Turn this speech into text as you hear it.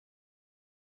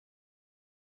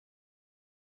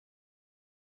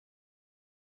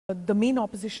The main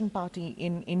opposition party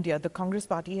in India, the Congress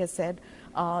party, has said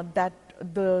that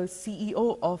the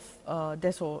CEO of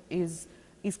Dassault is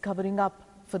covering up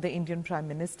for the Indian Prime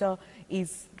Minister,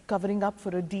 is covering up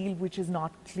for a deal which is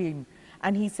not clean.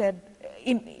 And he said,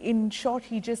 in short,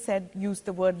 he just said, used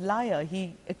the word liar.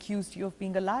 He accused you of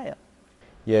being a liar.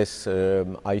 Yes,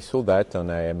 I saw that,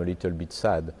 and I am a little bit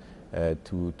sad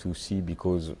to see,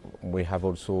 because we have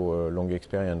also a long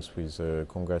experience with the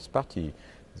Congress party.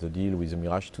 The deal with the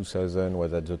Mirage 2000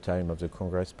 was at the time of the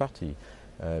Congress party.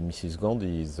 Mrs.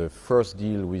 Gandhi, the first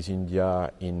deal with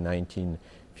India in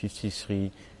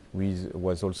 1953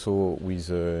 was also with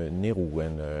Nehru,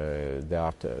 and they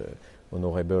are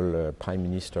honorable prime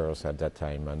ministers at that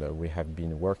time, and we have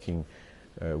been working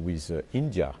with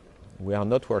India. We are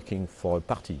not working for a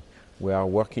party. We are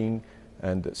working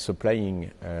and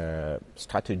supplying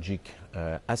strategic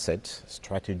assets,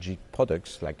 strategic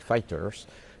products like fighters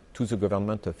to the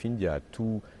government of India,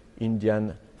 to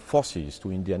Indian forces,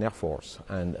 to Indian Air Force,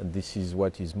 and this is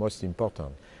what is most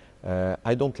important.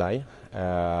 I don't lie.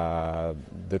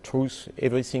 The truth,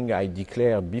 everything I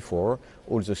declared before,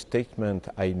 all the statements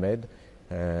I made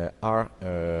are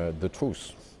the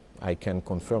truth. I can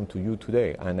confirm to you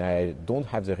today, and I don't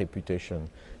have the reputation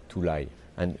to lie.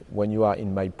 And when you are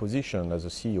in my position as a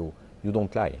CEO, you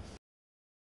don't lie.